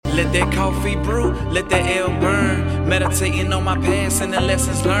Let that coffee brew, let that L burn. Meditating on my past and the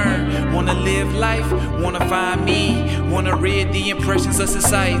lessons learned. Wanna live life, wanna find me. Wanna read the impressions of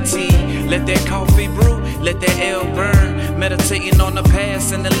society. Let that coffee brew, let that L burn. Meditating on the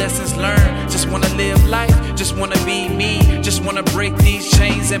past and the lessons learned. Just wanna live life, just wanna be me. Just wanna break these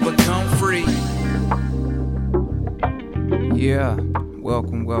chains and become free. Yeah,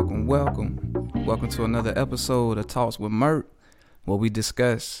 welcome to another episode of Talks with Mert, where we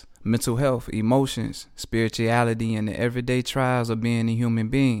discuss mental health, emotions, spirituality, and the everyday trials of being a human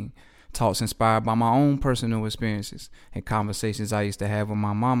being. Talks inspired by my own personal experiences and conversations I used to have with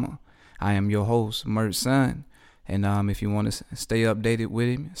my mama. I am your host, Mert's son, and if you want to stay updated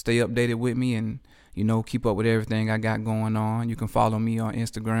with me, and keep up with everything I got going on, you can follow me on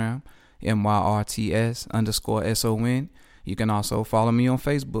Instagram, MYRTS_SON. You can also follow me on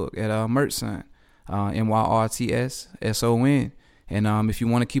Facebook at Mertson, MYRTSSON. And if you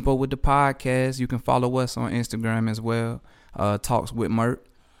want to keep up with the podcast, you can follow us on Instagram as well, Talks with Mert.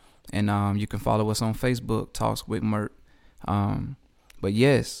 And you can follow us on Facebook, Talks with Mert. But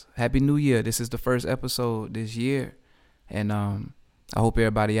yes, Happy New Year. This is the first episode this year. And I hope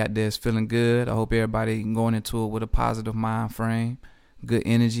everybody out there is feeling good. I hope everybody going into it with a positive mind frame, good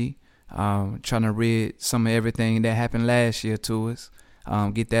energy. Trying to rid some of everything that happened last year to us.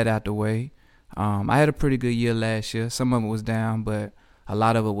 Get that out the way. I had a pretty good year last year. Some of it was down, but a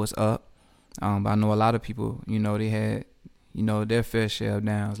lot of it was up. But I know a lot of people, they had, their fair share of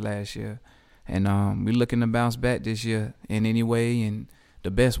downs last year. And we're looking to bounce back this year in any way and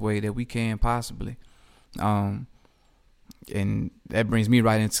the best way that we can possibly. And that brings me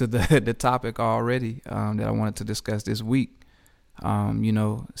right into the topic already that I wanted to discuss this week.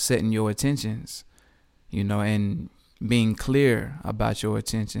 Setting your intentions, and being clear about your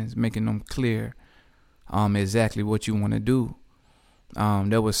intentions, making them clear, exactly what you want to do.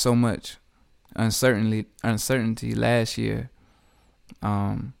 There was so much uncertainty last year,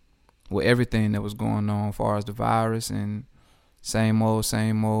 with everything that was going on as far as the virus, and same old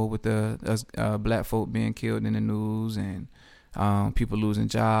with the black folk being killed in the news, and people losing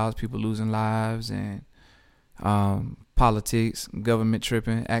jobs, people losing lives, and politics, government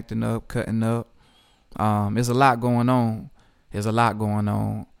tripping, acting up, cutting up. There's a lot going on. There's a lot going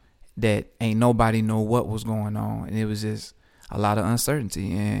on that ain't nobody know what was going on. And it was just a lot of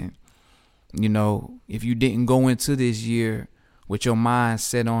uncertainty. And, if you didn't go into this year with your mind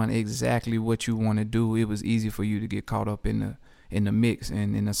set on exactly what you want to do, it was easy for you to get caught up in the mix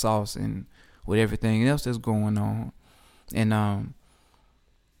and in the sauce and with everything else that's going on. And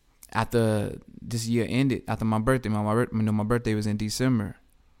after this year ended, after my birthday, my birthday was in December.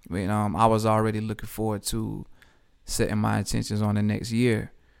 I was already looking forward to setting my intentions on the next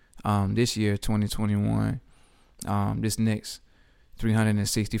year. This year, 2021, this next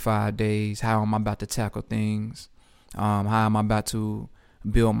 365 days, how am I about to tackle things? How am I about to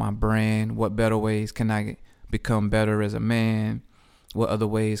build my brand? What better ways can I become better as a man? What other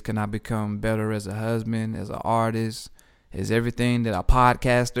ways can I become better as a husband, as an artist? Is everything that a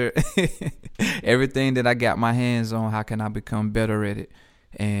podcaster, everything that I got my hands on, how can I become better at it?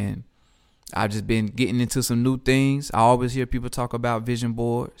 And I've just been getting into some new things. I always hear people talk about vision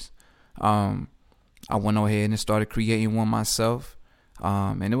boards. I went ahead and started creating one myself.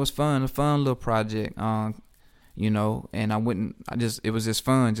 And it was fun, a fun little project. And it was just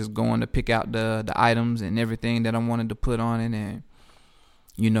fun just going to pick out the items and everything that I wanted to put on it, and,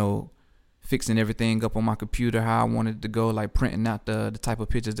 fixing everything up on my computer how I wanted it to go, like printing out the type of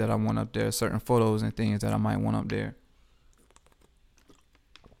pictures that I want up there, certain photos and things that I might want up there.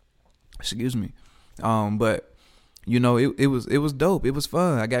 Excuse me. But it was dope. It was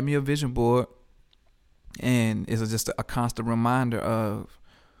fun. I got me a vision board, and it's just a constant reminder of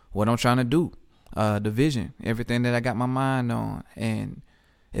what I'm trying to do, the vision, everything that I got my mind on, and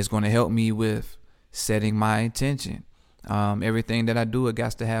it's going to help me with setting my intention. Everything that I do, it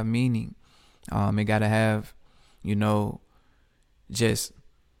got to have meaning. It got to have, just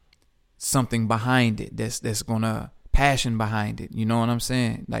something behind it that's going to passion behind it. You know what I'm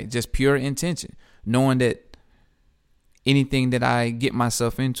saying? Like just pure intention, knowing that anything that I get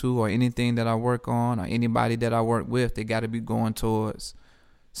myself into or anything that I work on or anybody that I work with, they got to be going towards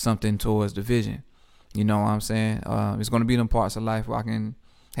something, towards the vision. You know what I'm saying? It's going to be them parts of life where I can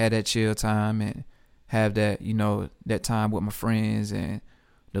have that chill time and have that, that time with my friends and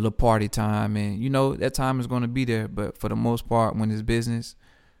the little party time, and that time is going to be there. But for the most part, when it's business,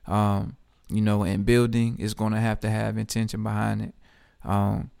 and building, it's going to have intention behind it.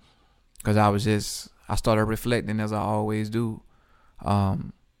 Because I started reflecting, as I always do,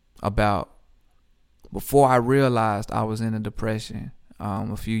 about before I realized I was in a depression.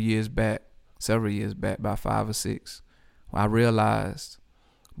 a few years back, several years back, about 5 or 6.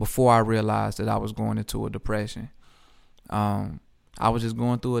 Before I realized that I was going into a depression. I was just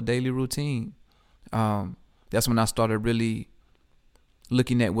going through a daily routine. That's when I started really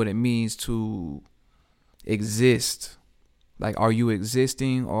looking at what it means to exist. Like, are you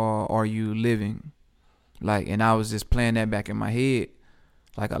existing or are you living? Like, and I was just playing that back in my head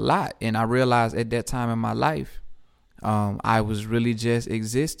like a lot. And I realized at that time in my life, I was really just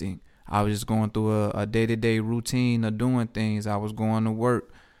existing. I was just going through a day-to-day routine of doing things. I was going to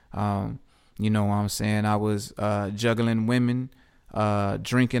work. You know what I'm saying? I was juggling women,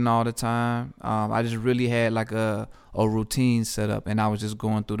 drinking all the time. I just really had like a routine set up, and I was just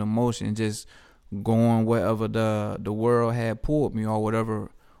going through the motion, just going wherever the world had pulled me, or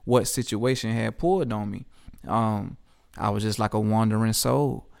what situation had pulled on me. I was just like a wandering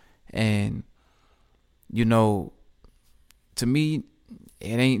soul. And, you know, to me,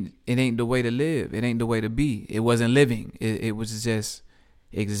 it ain't the way to live. It ain't the way to be. It wasn't living. It was just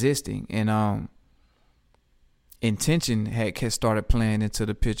existing. And intention had started playing into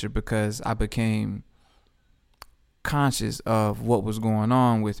the picture, because I became conscious of what was going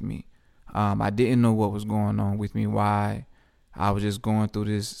on with me. I didn't know what was going on with me, why I was just going through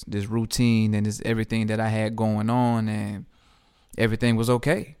this routine and this everything that I had going on, and everything was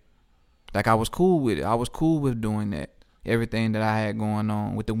okay. Like, I was cool with it. I was cool with doing that. Everything that I had going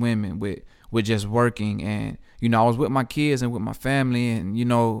on with the women, with just working, and, you know, I was with my kids and with my family, and, you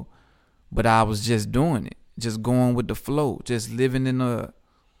know, but I was just doing it, just going with the flow, just living in a,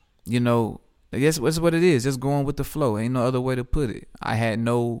 you know, I guess that's what it is, just going with the flow. Ain't no other way to put it. I had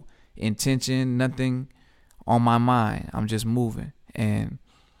no intention, nothing on my mind. I'm just moving. And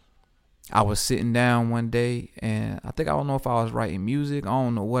I was sitting down one day, and I don't know if I was writing music. I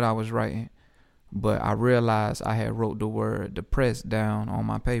don't know what I was writing, but I realized I had wrote the word depressed down on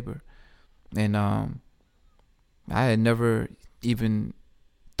my paper. And I had never even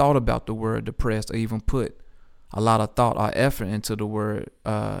thought about the word depressed, or even put a lot of thought or effort into the word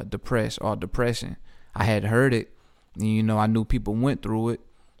depressed or depression. I had heard it, and, you know, I knew people went through it,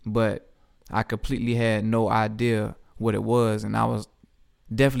 but I completely had no idea what it was. And I was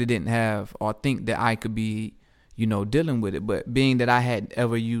definitely didn't have or think that I could be, you know, dealing with it. But being that I had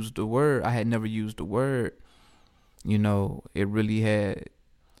never used the word, you know, it really had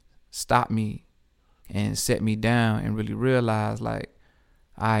stopped me and set me down, and really realized, like,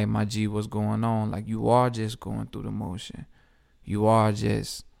 my G, what's going on? Like, you are just going through the motion. You are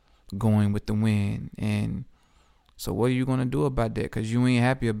just going with the wind. And so what are you going to do about that? Because you ain't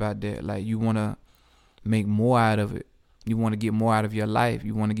happy about that. Like, you want to make more out of it. You want to get more out of your life.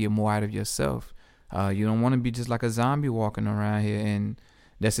 You want to get more out of yourself. You don't want to be just like a zombie walking around here. And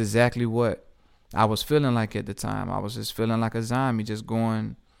that's exactly what I was feeling like at the time. I was just feeling like a zombie, just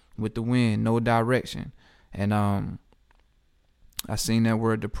going with the wind, no direction. And I seen that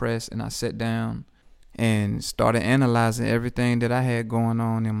word depressed, and I sat down and started analyzing everything that I had going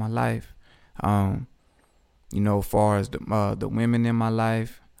on in my life. You know, as far as the women in my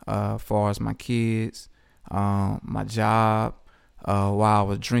life, as far as my kids, my job, while I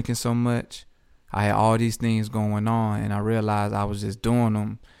was drinking so much. I had all these things going on, and I realized I was just doing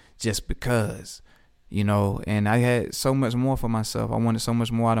them just because, you know, and I had so much more for myself. I wanted so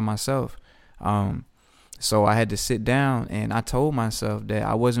much more out of myself. So I had to sit down, and I told myself that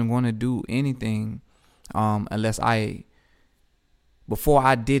I wasn't going to do anything unless before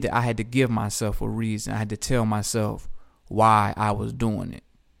I did it, I had to give myself a reason. I had to tell myself why I was doing it.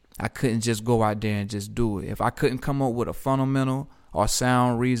 I couldn't just go out there and just do it. If I couldn't come up with a fundamental or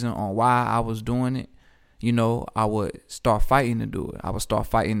sound reason on why I was doing it, you know, I would start fighting to do it. I would start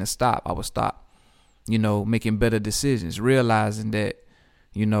fighting to stop. I would stop, you know, making better decisions, realizing that,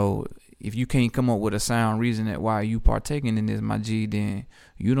 you know, if you can't come up with a sound reason that why you partaking in this, my G, then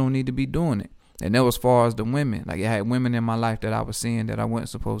you don't need to be doing it. And that was as far as the women. Like, I had women in my life that I was seeing that I wasn't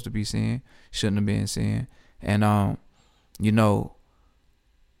supposed to be seeing, shouldn't have been seeing. And, you know,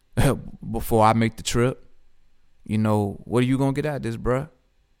 before I make the trip, you know, what are you going to get out of this, bruh?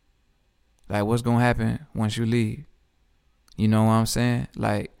 Like, what's going to happen once you leave? You know what I'm saying?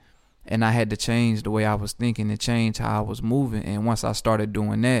 Like, and I had to change the way I was thinking and change how I was moving. And once I started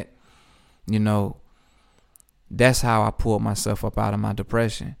doing that, you know, that's how I pulled myself up out of my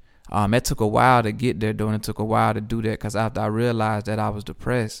depression. It took a while to get there, though, and it took a while to do that, because after I realized that I was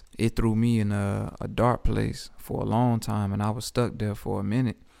depressed, it threw me in a dark place for a long time, and I was stuck there for a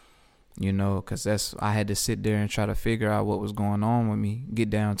minute, you know, because I had to sit there and try to figure out what was going on with me, get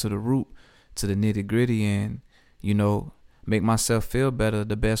down to the root, to the nitty gritty, and, you know, make myself feel better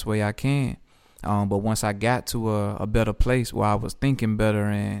the best way I can. But once I got to a better place where I was thinking better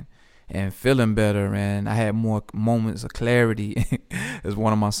and feeling better, and I had more moments of clarity. It's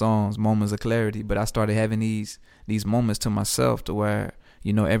one of my songs, Moments of Clarity. But I started having these moments to myself to where,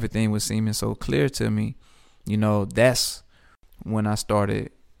 you know, everything was seeming so clear to me. You know, that's when I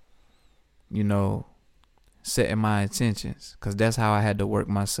started, you know, setting my intentions, because that's how I had to work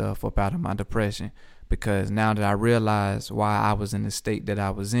myself up out of my depression. Because now that I realized why I was in the state that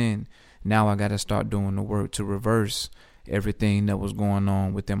I was in, now I got to start doing the work to reverse everything that was going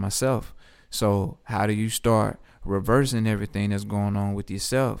on within myself. So how do you start reversing everything that's going on with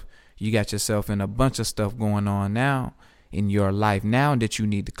yourself? You got yourself in a bunch of stuff going on now in your life now that you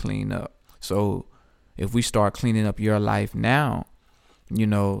need to clean up. So if we start cleaning up your life now, you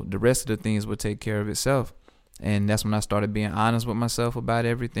know, the rest of the things will take care of itself. And that's when I started being honest with myself about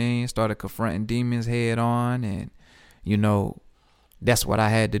everything, started confronting demons head on. And, you know, that's what I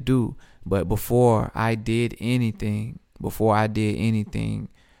had to do. But before I did anything,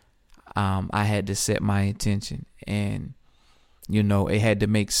 I had to set my intention. And, you know, it had to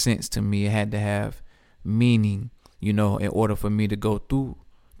make sense to me. It had to have meaning, you know, in order for me to go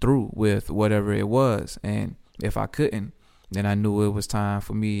through with whatever it was. And if I couldn't, then I knew it was time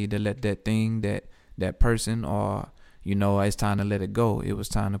for me to let that thing, that person, or, you know, it's time to let it go. It was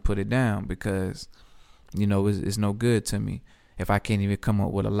time to put it down, because, you know, it's no good to me if I can't even come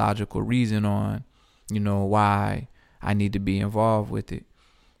up with a logical reason on, you know, why I need to be involved with it.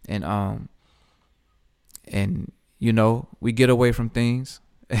 And you know, we get away from things.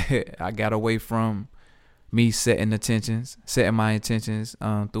 I got away from me setting my intentions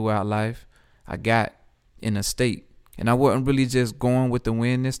throughout life. I got in a state, and I wasn't really just going with the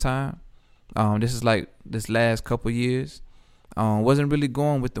wind this time. This is like this last couple years. Wasn't really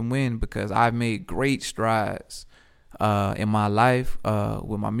going with the wind, because I've made great strides in my life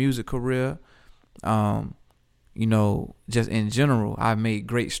with my music career. You know, just in general, I've made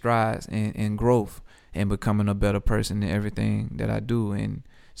great strides in growth and becoming a better person in everything that I do, and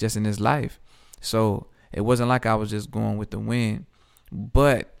just in this life. So it wasn't like I was just going with the wind,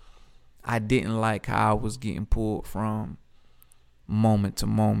 but I didn't like how I was getting pulled from moment to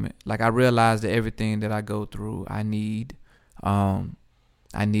moment. Like, I realized that everything that I go through, I need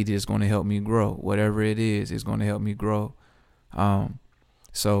is going to help me grow. Whatever it is going to help me grow.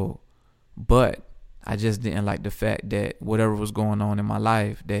 But I just didn't like the fact that whatever was going on in my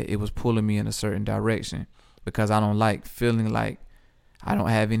life, that it was pulling me in a certain direction, because I don't like feeling like I don't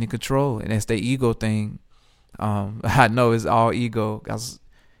have any control. And that's the ego thing. I know it's all ego, because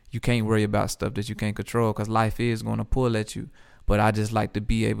you can't worry about stuff that you can't control, because life is going to pull at you. But I just like to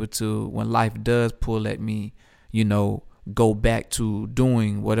be able to, when life does pull at me, you know, go back to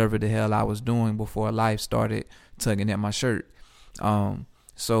doing whatever the hell I was doing before life started tugging at my shirt.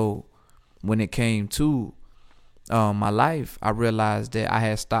 So when it came to my life, I realized that I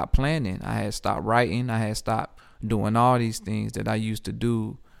had stopped planning. I had stopped writing. I had stopped doing all these things that I used to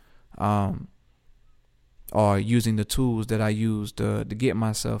do, or using the tools that I used to get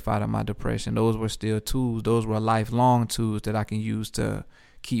myself out of my depression. Those were still tools. Those were lifelong tools that I can use to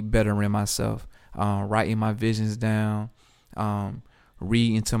keep bettering myself. Writing my visions down,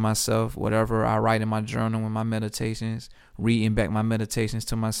 reading to myself, whatever I write in my journal and my meditations, reading back my meditations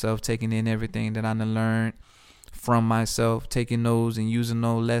to myself, taking in everything that I done learned from myself, taking those and using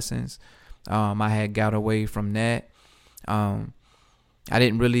those lessons. I had got away from that. I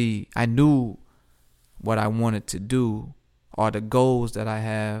knew what I wanted to do, or the goals that I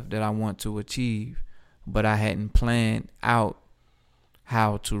have that I want to achieve, but I hadn't planned out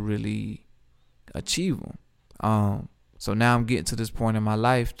how to really achieve them. So now I'm getting to this point in my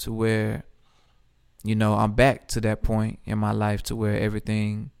life to where, you know, I'm back to that point in my life to where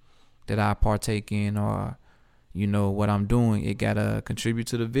everything that I partake in, or, you know, what I'm doing, it gotta contribute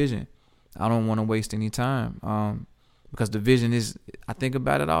to the vision. I don't want to waste any time, because the vision is, I think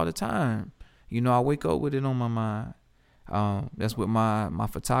about it all the time. You know, I wake up with it on my mind. That's with my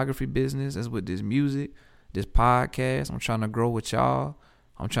photography business. That's with this music, this podcast. I'm trying to grow with y'all.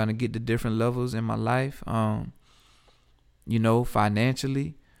 I'm trying to get to different levels in my life. You know,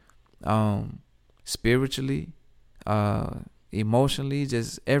 financially, spiritually, emotionally,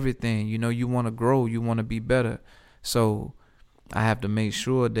 just everything. You know, you want to grow, you want to be better. So I have to make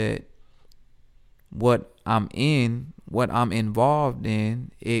sure that what I'm involved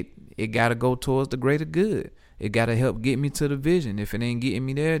in, it got to go towards the greater good. It got to help get me to the vision. If it ain't getting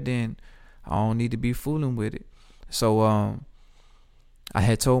me there, then I don't need to be fooling with it. So I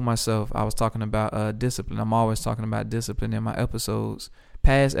had told myself, I was talking about discipline. I'm always talking about discipline in my episodes.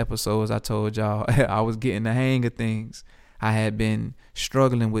 Past episodes, I told y'all I was getting the hang of things. I had been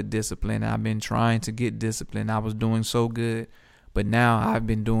struggling with discipline. I've been trying to get discipline. I was doing so good, but now I've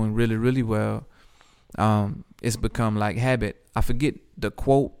been doing really, really well. It's become like habit. I forget the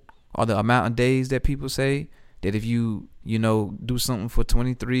quote or the amount of days that people say that if you do something for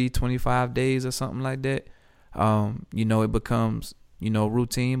 23, 25 days or something like that, it becomes,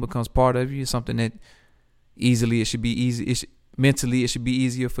 routine, becomes part of you, something that easily, it should be easy. Mentally, it should be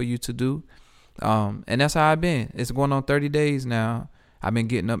easier for you to do. And that's how I've been. It's going on 30 days now. I've been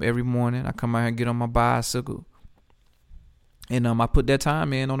getting up every morning. I come out here and get on my bicycle. And I put that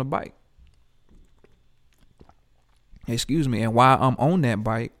time in on the bike. Excuse me. And while I'm on that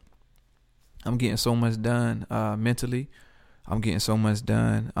bike, I'm getting so much done mentally. I'm getting so much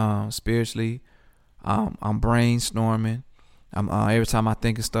done spiritually. I'm brainstorming. Every time I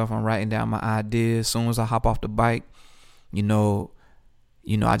think of stuff, I'm writing down my ideas. As soon as I hop off the bike,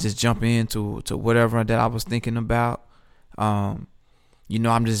 I just jump into whatever that I was thinking about. I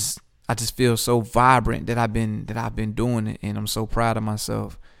just feel so vibrant that I've been doing it, and I'm so proud of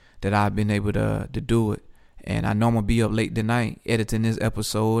myself that I've been able to do it. And I know I'm gonna be up late tonight editing this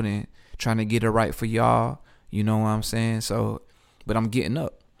episode and trying to get it right for y'all. You know what I'm saying? So, but I'm getting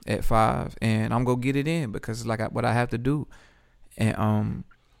up at 5 and I'm gonna get it in because it's like what I have to do. And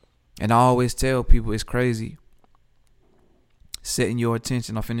I always tell people it's crazy. Setting your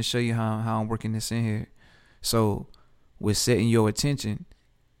attention. I'm finna show you how I'm working this in here. So with setting your attention,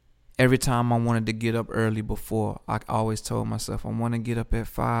 every time I wanted to get up early before, I always told myself I want to get up at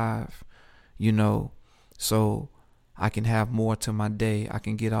 5, so I can have more to my day. I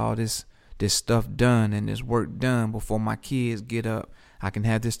can get all this stuff done and this work done before my kids get up. I can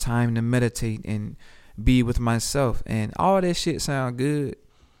have this time to meditate and be with myself. And all that shit sound good.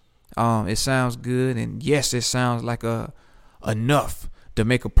 It sounds good. And yes, it sounds like enough to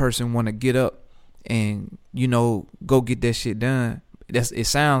make a person want to get up and, go get that shit done. It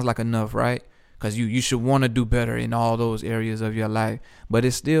sounds like enough, right? Because you should want to do better in all those areas of your life. But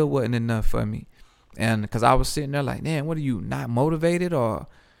it still wasn't enough for me. And because I was sitting there like, man, what are you, not motivated? Or,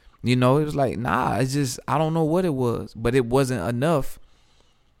 it was like, nah, it's just, I don't know what it was. But it wasn't enough,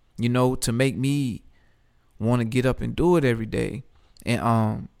 to make me want to get up and do it every day.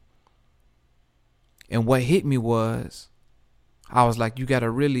 And what hit me was, I was like, you got to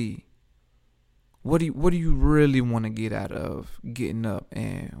really, what do you really want to get out of getting up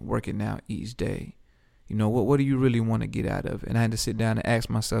and working out each day? What do you really want to get out of it? And I had to sit down and ask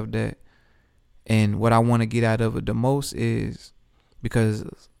myself that. And what I want to get out of it the most is because,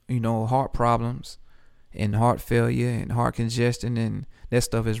 heart problems and heart failure and heart congestion and that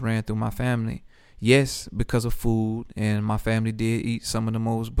stuff has ran through my family. Yes, because of food, and my family did eat some of the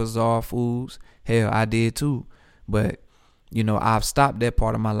most bizarre foods. Hell, I did too. But, I've stopped that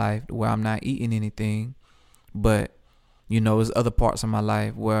part of my life where I'm not eating anything. But, there's other parts of my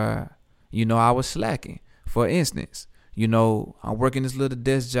life where, I was slacking. For instance, I'm working this little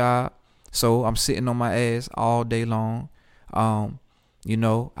desk job. So I'm sitting on my ass all day long. I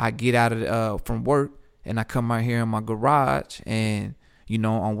get out of from work and I come out here in my garage and,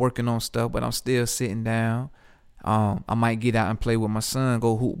 I'm working on stuff, but I'm still sitting down. I might get out and play with my son,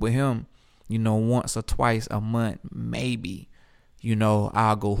 go hoop with him, once or twice a month, maybe.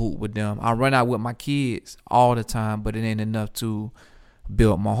 I'll go hoop with them. I run out with my kids all the time, but it ain't enough to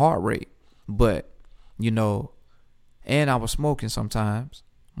build my heart rate. But, and I was smoking sometimes.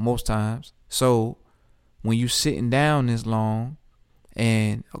 Most times. So when you sitting down this long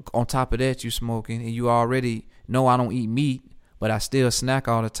and on top of that you smoking and you already know I don't eat meat, but I still snack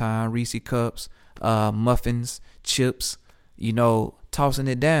all the time, Reese cups, muffins, chips, tossing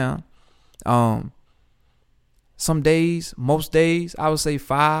it down. Some days, most days, I would say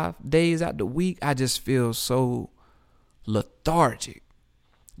 5 days out the week, I just feel so lethargic,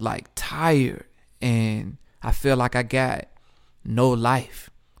 like tired, and I feel like I got no life.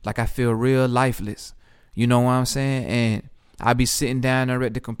 Like I feel real lifeless. You know what I'm saying? And I be sitting down there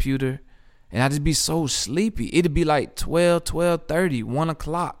at the computer and I just be so sleepy. It'd be like 12:30, 1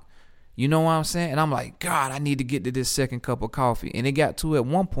 o'clock. You know what I'm saying? And I'm like, God, I need to get to this second cup of coffee. And it got to at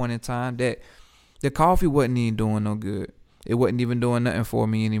one point in time that the coffee wasn't even doing no good. It wasn't even doing nothing for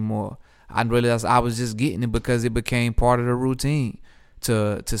me anymore. I realized I was just getting it because it became part of the routine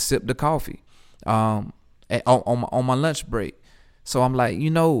to sip the coffee on my lunch break. So I'm like,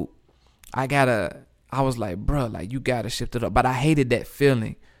 I was like, bro, like you gotta shift it up. But I hated that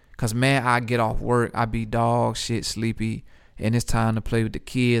feeling. Cause man, I get off work, I be dog shit sleepy, and it's time to play with the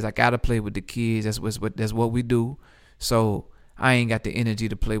kids. I gotta play with the kids. That's what we do. So I ain't got the energy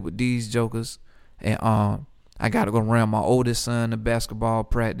to play with these jokers. And I gotta go run my oldest son to basketball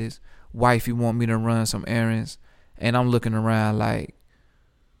practice. Wifey want me to run some errands. And I'm looking around like,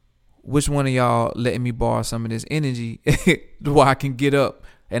 which one of y'all letting me borrow some of this energy where I can get up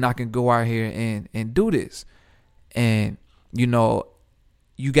and I can go out here and do this? And, you know,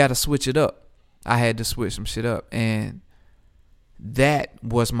 you got to switch it up. I had to switch some shit up. And that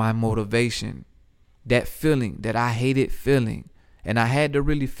was my motivation. That feeling that I hated feeling. And I had to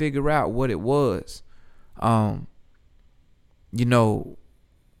really figure out what it was. You know,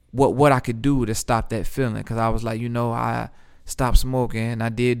 what I could do to stop that feeling. Because I was like, you know, I stopped smoking. I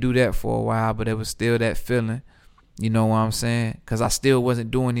did do that for a while, but it was still that feeling. You know what I'm saying? Because I still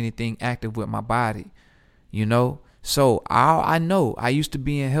wasn't doing anything active with my body, you know? So I know I used to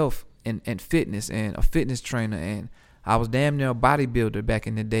be in health and fitness and a fitness trainer, and I was damn near a bodybuilder back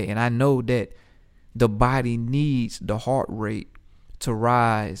in the day. And I know that the body needs the heart rate to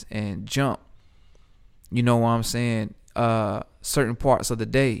rise and jump. You know what I'm saying? Certain parts of the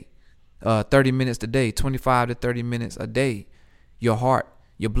day, 30 minutes a day, 25 to 30 minutes a day, your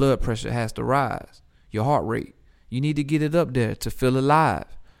blood pressure has to rise, your heart rate. You need to get it up there to feel alive.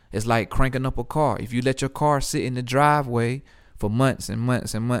 It's like cranking up a car. If you let your car sit in the driveway for months and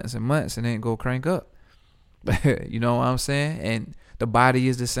months and months and months, it ain't go crank up. You know what I'm saying? And the body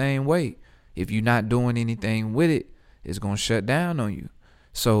is the same way. If you're not doing anything with it, it's going to shut down on you.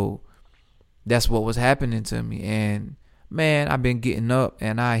 So that's what was happening to me. And man, I've been getting up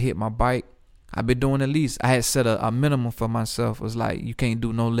and I hit my bike. I've been doing at least, I had set a minimum for myself. It was like, you can't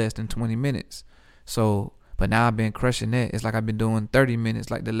do no less than 20 minutes. So, but now I've been crushing that. It's like I've been doing 30 minutes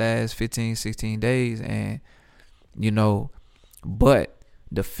like the last 15, 16 days. And, you know, but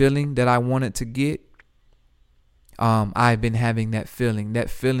the feeling that I wanted to get, I've been having that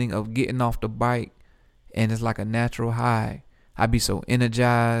feeling of getting off the bike. And it's like a natural high. I be so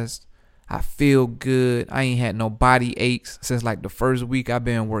energized. I feel good. I ain't had no body aches since like the first week I've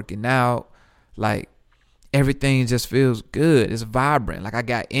been working out. Like everything just feels good. It's vibrant. Like I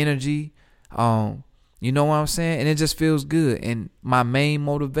got energy. You know what I'm saying? And it just feels good. And my main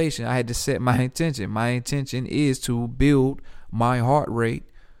motivation, I had to set my intention. My intention is to build my heart rate,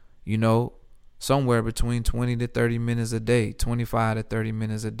 you know, somewhere between 20 to 30 minutes a day, 25 to 30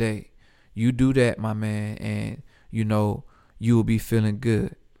 minutes a day. You do that, my man, and, you know, you will be feeling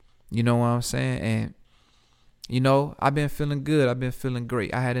good. You know what I'm saying? And, you know, I've been feeling good. I've been feeling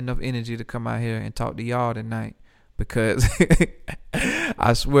great. I had enough energy to come out here and talk to y'all tonight because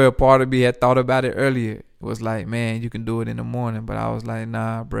I swear part of me had thought about it earlier. It was like, man, you can do it in the morning. But I was like,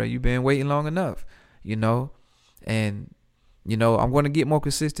 nah, bro, you been waiting long enough, you know? And, you know, I'm going to get more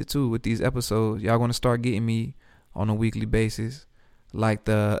consistent, too, with these episodes. Y'all going to start getting me on a weekly basis. Like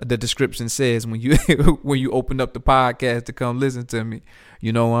the description says when you when you open up the podcast to come listen to me.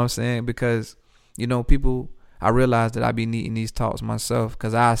 You know what I'm saying? Because, you know, I realize that I be needing these talks myself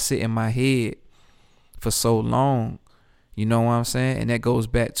because I sit in my head for so long. You know what I'm saying? And that goes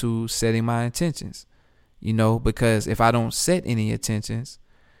back to setting my intentions. You know, because if I don't set any intentions,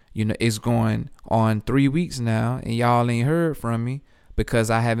 you know, it's going on 3 weeks now and y'all ain't heard from me because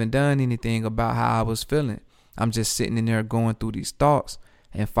I haven't done anything about how I was feeling. I'm just sitting in there going through these thoughts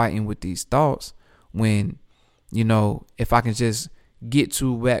and fighting with these thoughts when, you know, if I can just get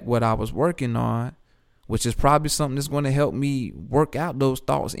to what I was working on, which is probably something that's going to help me work out those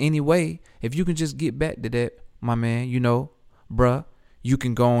thoughts anyway. If you can just get back to that, my man, you know, bruh, you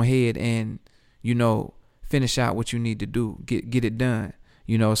can go ahead and, you know, finish out what you need to do, get it done,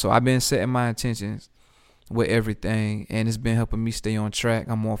 you know. So I've been setting my intentions with everything and it's been helping me stay on track.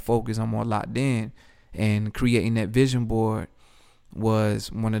 I'm more focused. I'm more locked in. And creating that vision board was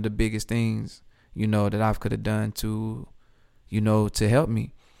one of the biggest things, you know, that I could have done to, you know, to help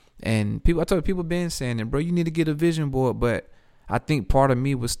me. And I told people been saying it, bro, you need to get a vision board. But I think part of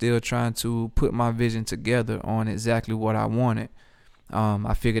me was still trying to put my vision together on exactly what I wanted.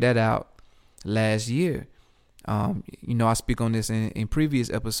 I figured that out last year. You know, I speak on this in previous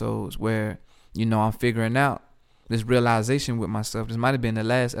episodes where, you know, I'm figuring out this realization with myself. This might have been the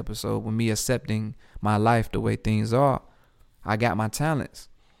last episode with me accepting my life the way things are. I got my talents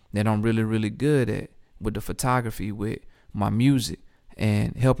that I'm really, really good at with the photography, with my music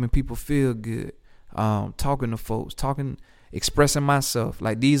and helping people feel good. Talking to folks, expressing myself.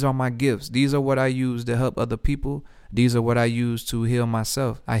 Like these are my gifts. These are what I use to help other people. These are what I use to heal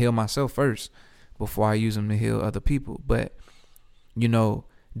myself. I heal myself first before I use them to heal other people. But, you know,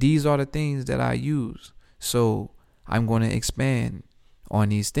 these are the things that I use. So I'm going to expand on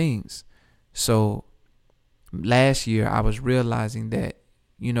these things. So last year I was realizing that,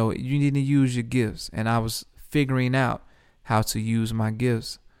 you know, you need to use your gifts. And I was figuring out how to use my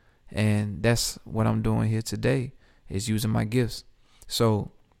gifts. And that's what I'm doing here today is using my gifts.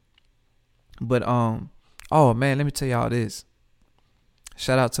 So, but Oh man, let me tell y'all this.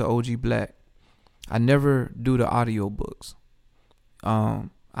 Shout out to OG Black. I never do the audio books.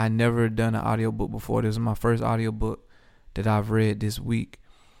 I never done an audiobook before. This is my first audiobook that I've read this week.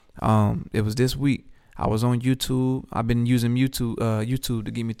 It was this week. I was on YouTube. I've been using YouTube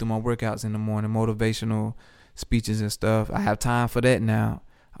to get me through my workouts in the morning, motivational speeches and stuff. I have time for that now,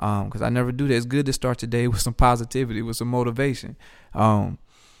 because I never do that. It's good to start your day with some positivity, with some motivation.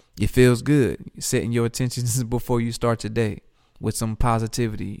 It feels good setting your intentions before you start your day with some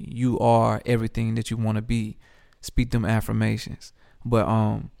positivity. You are everything that you want to be. Speak them affirmations.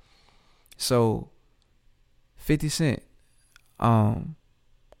 But so 50 Cent,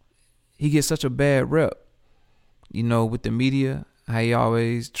 he gets such a bad rep, you know, with the media, how he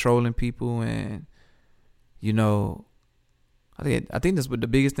always trolling people, and you know, I think that's what the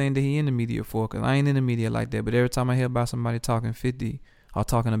biggest thing that he in the media for, because I ain't in the media like that. But every time I hear about somebody talking 50 or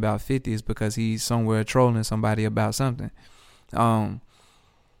talking about 50, is because he's somewhere trolling somebody about something.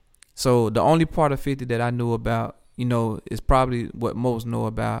 So the only part of 50 that I knew about, you know, is probably what most know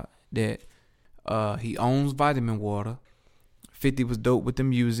about, that he owns Vitamin Water. 50 was dope with the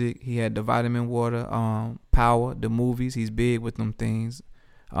music. He had the Vitamin Water, Power, the movies. He's big with them things.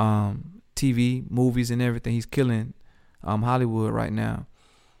 TV, movies and everything. He's killing Hollywood right now.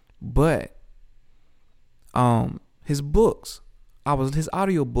 But his books, his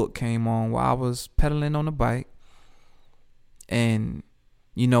audio book came on while I was pedaling on the bike. And,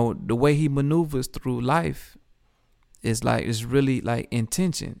 you know, the way he maneuvers through life is like, it's really like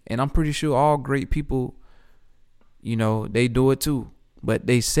intention. And I'm pretty sure all great people, you know, they do it too. But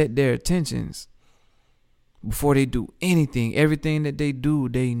they set their intentions before they do anything. Everything that they do,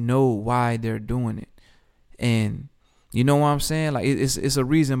 they know why they're doing it. And you know what I'm saying? Like, it's a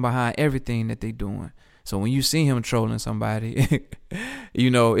reason behind everything that they doing. So when you see him trolling somebody, you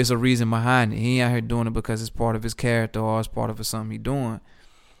know, it's a reason behind it. He ain't out here doing it because it's part of his character or it's part of something he doing.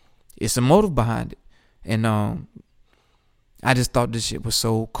 It's a motive behind it. And I just thought this shit was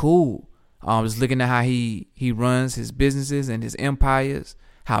so cool. I was looking at how he runs his businesses and his empires,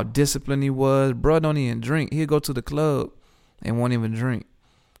 how disciplined he was. Bro don't even drink. He'll go to the club and won't even drink,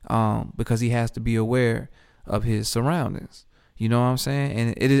 because he has to be aware of his surroundings. You know what I'm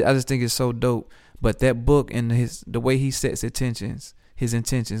saying? And I just think it's so dope. But that book and the way he sets his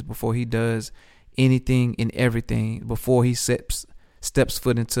intentions before he does anything and everything, before he steps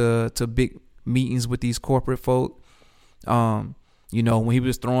foot into big meetings with these corporate folk. You know, when he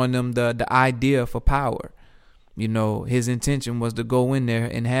was throwing them the idea for power, you know, his intention was to go in there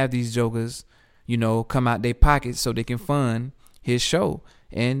and have these jokers, you know, come out their pockets so they can fund his show.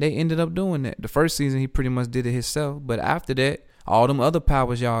 And they ended up doing that. The first season, he pretty much did it himself. But after that, all them other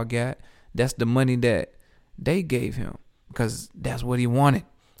powers y'all got, that's the money that they gave him, because that's what he wanted.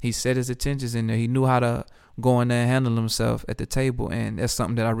 He set his intentions in there. He knew how to go in there and handle himself at the table. And that's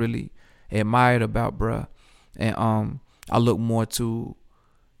something that I really admired about bruh. And I look more to,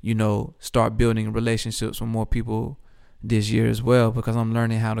 you know, start building relationships with more people this year as well, because I'm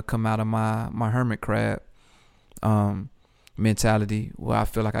learning how to come out of my hermit crab mentality, where I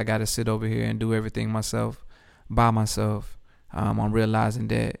feel like I got to sit over here and do everything myself, by myself. I'm realizing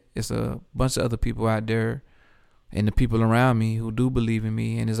that it's a bunch of other people out there, and the people around me who do believe in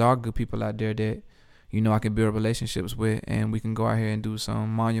me, and there's all good people out there that, you know, I can build relationships with, and we can go out here and do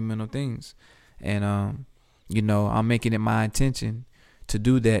some monumental things. And you know, I'm making it my intention to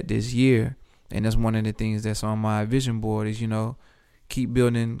do that this year. And that's one of the things that's on my vision board is, you know, keep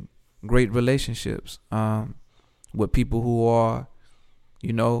building great relationships with people who are,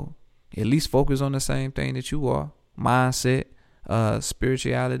 you know, at least focused on the same thing that you are. Mindset,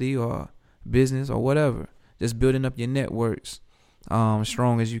 spirituality, or business, or whatever. Just building up your networks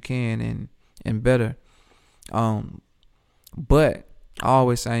strong as you can and better. But I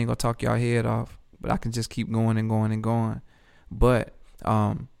always say I ain't gonna talk y'all head off, but I can just keep going and going and going. But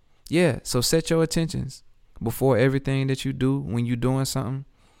yeah, so set your intentions before everything that you do. When you're doing something,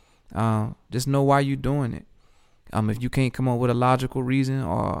 just know why you're doing it. If you can't come up with a logical reason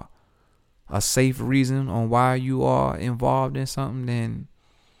or a safe reason on why you are involved in something, then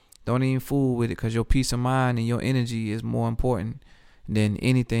don't even fool with it, because your peace of mind and your energy is more important than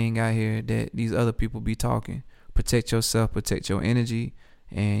anything out here that these other people be talking. Protect yourself, protect your energy,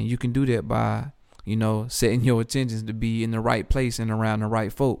 and you can do that by, you know, setting your intentions to be in the right place and around the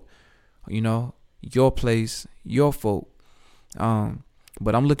right folk. You know, your place, your folk.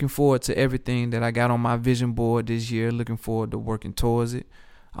 But I'm looking forward to everything that I got on my vision board this year. Looking forward to working towards it.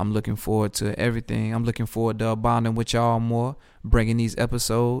 I'm looking forward to everything. I'm looking forward to bonding with y'all more, bringing these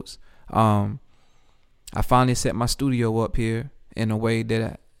episodes. I finally set my studio up here in a way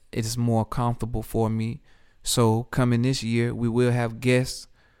that it is more comfortable for me So coming this year, we will have guests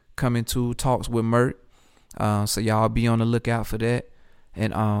coming to Talks with Mert. So y'all be on the lookout for that.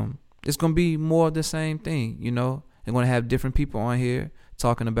 And it's going to be more of the same thing, you know. They're going to have different people on here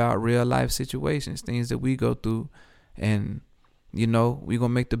talking about real life situations, things that we go through. And, you know, we're going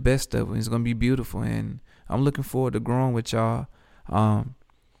to make the best of it. It's going to be beautiful. And I'm looking forward to growing with y'all.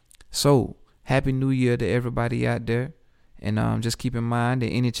 So Happy New Year to everybody out there. And just keep in mind that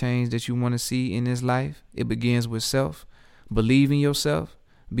any change that you want to see in this life, it begins with self. Believe in yourself.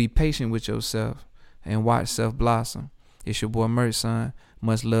 Be patient with yourself. And watch self blossom. It's your boy Mert, son.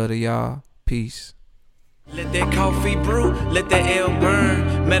 Much love to y'all. Peace. Let that coffee brew, let that L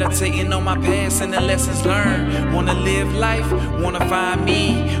burn. Meditating on my past and the lessons learned. Wanna live life, wanna find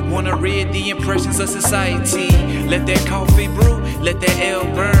me. Wanna read the impressions of society. Let that coffee brew, let that L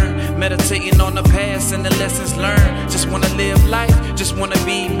burn. Meditating on the past and the lessons learned. Just wanna live life, just wanna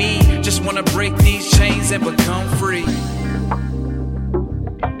be me. Just wanna break these chains and become free.